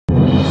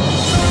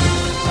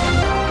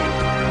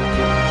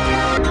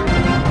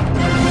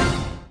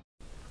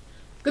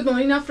Good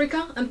morning,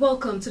 Africa, and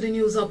welcome to the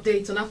news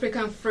update on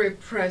African Free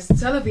Press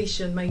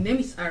Television. My name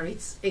is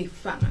Aritz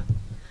Efana.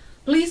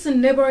 Police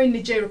in neighboring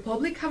Niger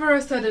Republic have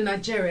arrested a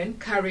Nigerian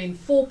carrying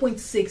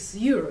 4.6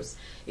 euros,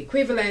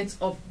 equivalent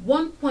of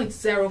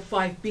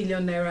 1.05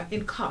 billion naira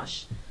in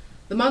cash.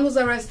 The man was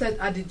arrested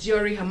at the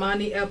Diori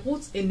Hamani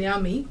Airport in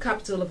Niamey,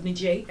 capital of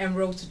Niger, en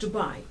route to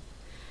Dubai.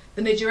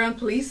 The Nigerian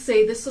police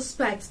say they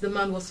suspect the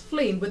man was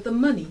fleeing with the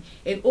money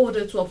in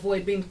order to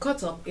avoid being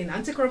caught up in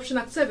anti-corruption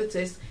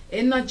activities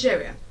in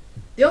Nigeria.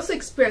 They also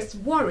expressed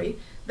worry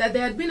that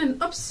there had been an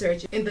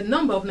upsurge in the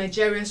number of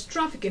Nigerians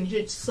trafficking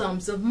huge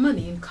sums of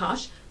money in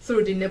cash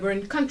through the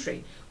neighboring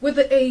country with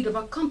the aid of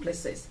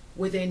accomplices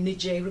within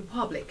Niger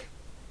Republic.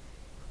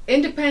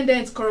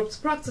 Independent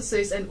Corrupt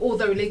Practices and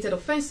Other Related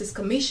Offences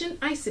Commission,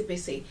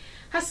 ICPC,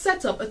 has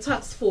set up a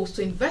task force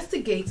to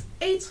investigate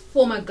 8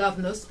 former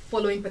governors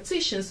following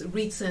petitions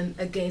written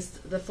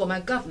against the former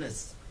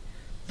governors.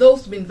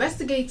 Those to be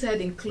investigated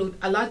include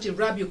Alhaji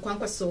Rabiu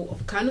Kwankwaso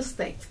of Kano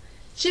State,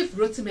 Chief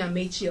Rotimi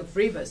Amechi of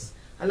Rivers,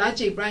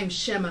 Alhaji Ibrahim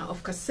Shema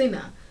of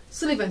Katsina,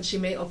 Sullivan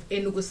Chime of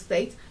Enugu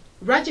State,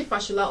 Raji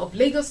Fashola of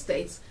Lagos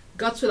State,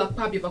 Godswill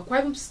Akpabio of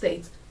Akwa Ibom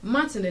State,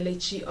 Martin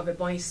Elechi of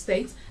Ebonyi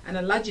State, and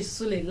Alhaji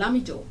Sule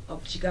Lamido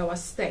of Jigawa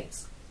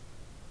State.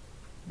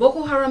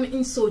 Boko Haram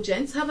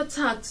insurgents have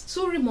attacked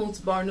 2 remote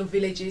Borno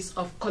villages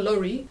of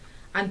Kolori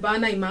and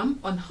Bana Imam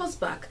on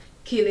horseback,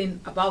 killing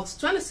about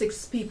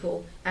 26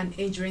 people and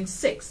injuring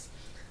 6.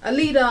 A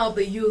leader of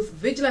the youth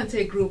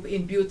vigilante group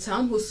in Biu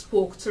Town who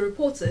spoke to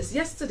reporters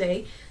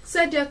yesterday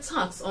said the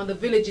attacks on the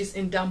villages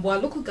in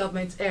Damboa local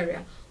government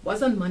area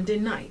was on Monday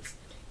night.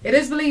 It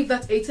is believed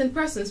that 18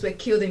 persons were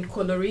killed in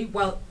Kolori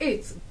while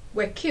 8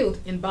 were killed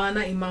in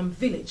Bana Imam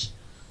village.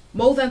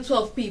 More than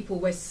 12 people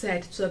were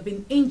said to have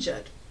been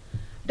injured.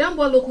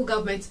 Damboa local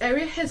government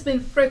area has been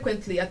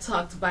frequently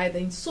attacked by the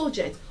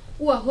insurgents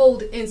who are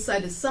holed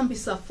inside the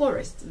Sambisa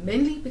forest,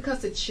 mainly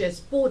because it shares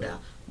border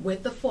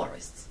with the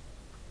forest.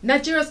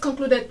 Nigeria's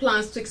concluded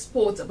plans to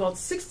export about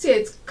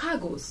 68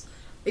 cargoes,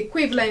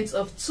 equivalent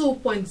of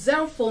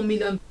 2.04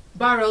 million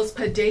barrels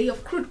per day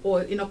of crude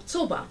oil in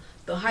October,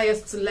 the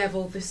highest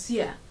level this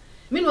year.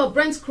 Meanwhile,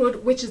 Brent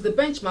crude, which is the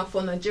benchmark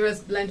for Nigeria's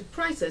blend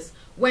prices,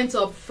 went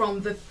up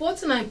from the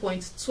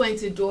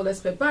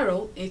 $49.20 per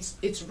barrel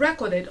it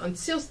recorded on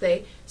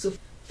Tuesday to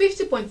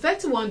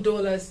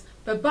 $50.31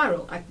 per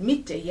barrel at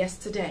midday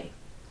yesterday.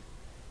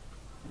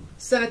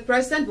 Senate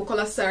President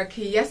Bukola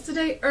Saraki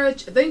yesterday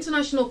urged the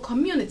international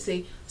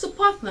community to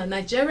partner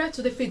Nigeria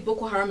to defeat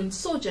Boko Haram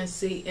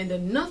insurgency in the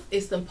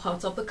northeastern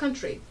part of the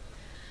country.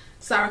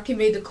 Saraki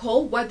made the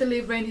call while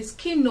delivering his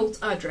keynote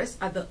address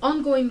at the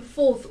ongoing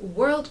 4th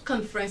World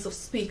Conference of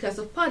Speakers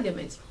of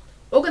Parliament,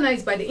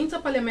 organized by the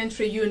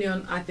Interparliamentary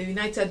Union at the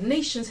United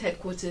Nations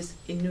headquarters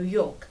in New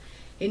York.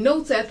 He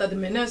noted that the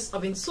menace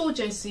of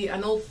insurgency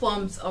and all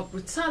forms of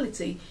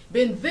brutality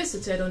being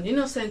visited on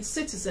innocent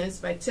citizens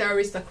by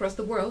terrorists across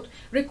the world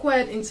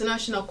required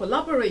international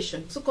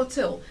collaboration to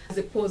curtail as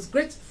it posed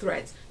great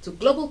threat to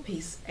global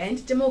peace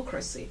and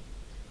democracy.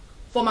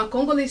 Former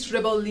Congolese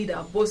rebel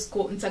leader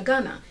Bosco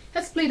Ntaganda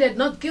has pleaded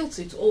not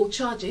guilty to all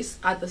charges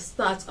at the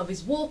start of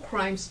his war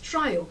crimes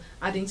trial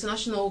at the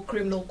International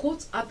Criminal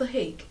Court at The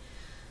Hague.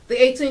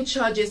 The 18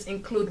 charges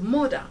include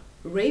murder,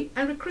 rape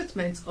and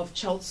recruitment of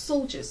child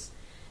soldiers.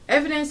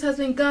 Evidence has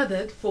been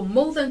gathered for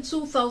more than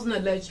 2,000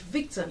 alleged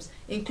victims,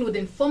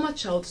 including former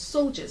child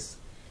soldiers.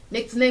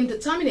 Nicknamed the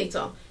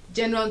Terminator,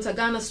 General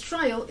Ntaganda's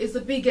trial is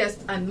the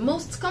biggest and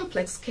most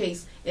complex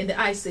case in the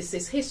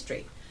ICC's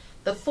history.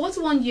 The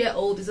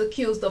 41-year-old is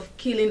accused of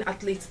killing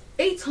at least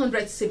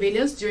 800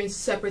 civilians during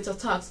separate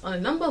attacks on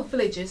a number of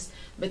villages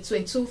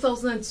between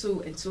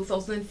 2002 and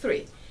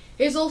 2003.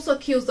 He is also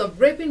accused of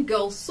raping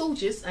girl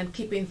soldiers and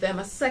keeping them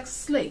as sex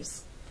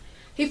slaves.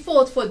 He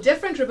fought for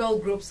different rebel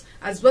groups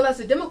as well as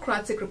the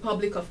Democratic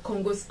Republic of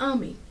Congo's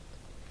army.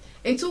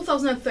 In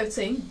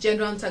 2013,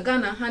 General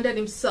Ntaganda handed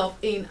himself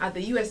in at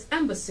the U.S.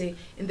 Embassy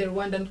in the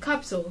Rwandan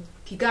capital,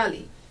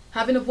 Kigali,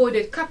 having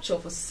avoided capture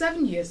for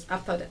 7 years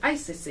after the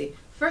ICC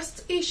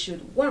first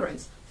issued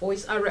warrants for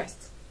his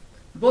arrest.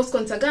 Bosco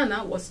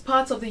Ntaganda was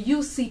part of the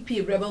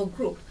UCP rebel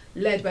group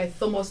led by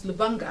Thomas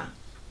Lubanga,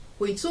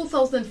 who in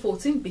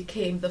 2014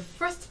 became the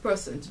first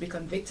person to be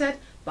convicted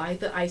by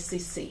the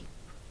ICC.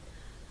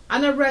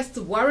 An arrest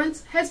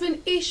warrant has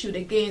been issued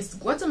against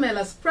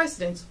Guatemala's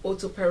President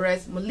Otto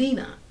Perez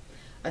Molina.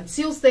 On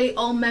Tuesday,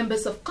 all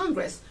members of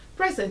Congress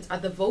present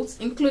at the vote,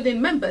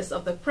 including members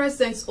of the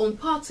president's own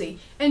party,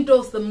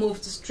 endorsed the move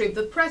to strip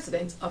the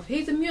president of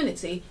his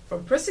immunity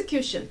from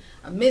prosecution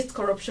amidst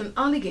corruption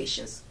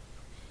allegations.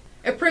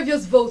 A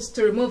previous vote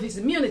to remove his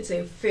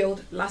immunity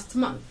failed last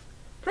month.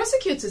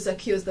 Prosecutors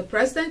accused the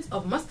president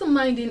of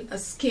masterminding a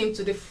scheme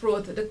to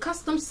defraud the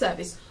customs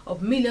service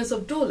of millions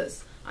of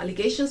dollars,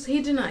 allegations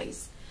he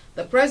denies.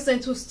 The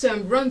president, whose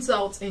term runs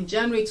out in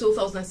January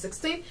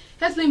 2016,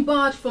 has been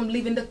barred from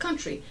leaving the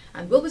country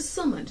and will be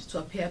summoned to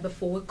appear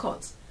before a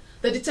court.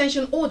 The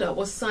detention order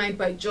was signed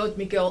by Judge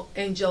Miguel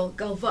Angel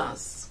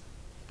Galvez.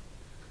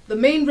 The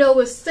main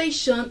railway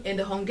station in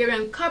the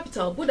Hungarian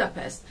capital,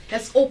 Budapest,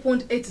 has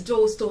opened its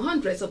doors to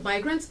hundreds of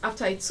migrants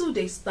after a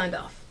 2-day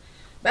standoff.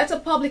 But a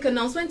public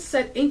announcement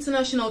said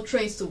international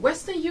trains to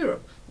Western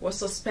Europe were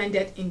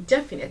suspended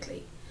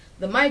indefinitely.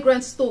 The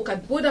migrants stuck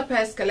at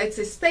Budapest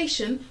Kaleci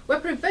station were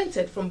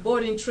prevented from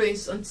boarding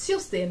trains on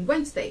Tuesday and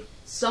Wednesday.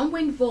 Some were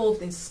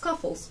involved in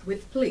scuffles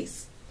with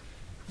police.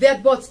 They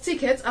had bought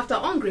tickets after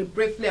Hungary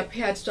briefly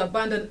appeared to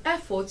abandon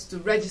efforts to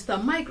register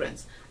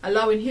migrants,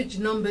 allowing huge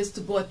numbers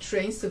to board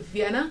trains to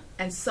Vienna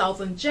and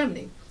southern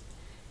Germany.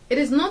 It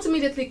is not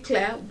immediately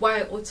clear why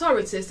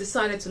authorities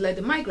decided to let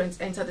the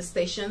migrants enter the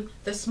station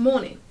this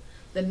morning.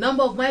 The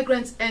number of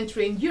migrants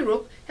entering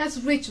Europe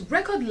has reached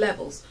record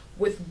levels,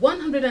 with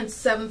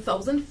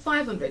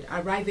 107,500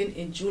 arriving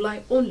in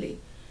July only.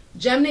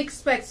 Germany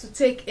expects to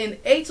take in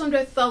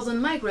 800,000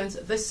 migrants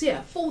this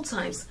year, 4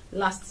 times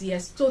last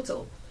year's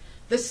total.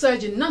 The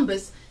surge in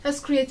numbers has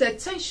created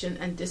tension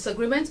and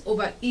disagreement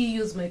over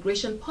EU's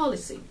migration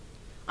policy.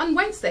 On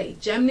Wednesday,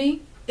 Germany,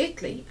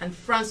 Italy and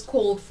France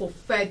called for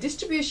fair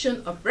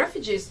distribution of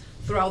refugees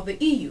throughout the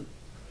EU.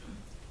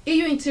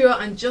 EU Interior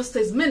and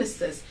Justice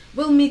ministers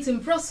will meet in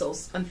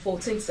Brussels on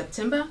 14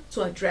 September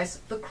to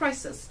address the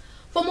crisis.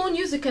 For more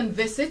news, you can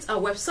visit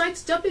our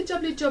website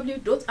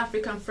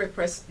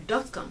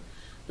www.africanfreepress.com.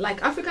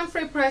 Like African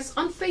Free Press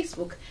on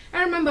Facebook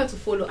and remember to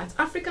follow at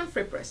African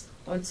Free Press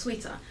on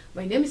Twitter.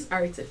 My name is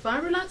Arite.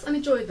 Relax and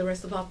enjoy the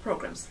rest of our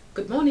programs.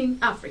 Good morning,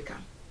 Africa.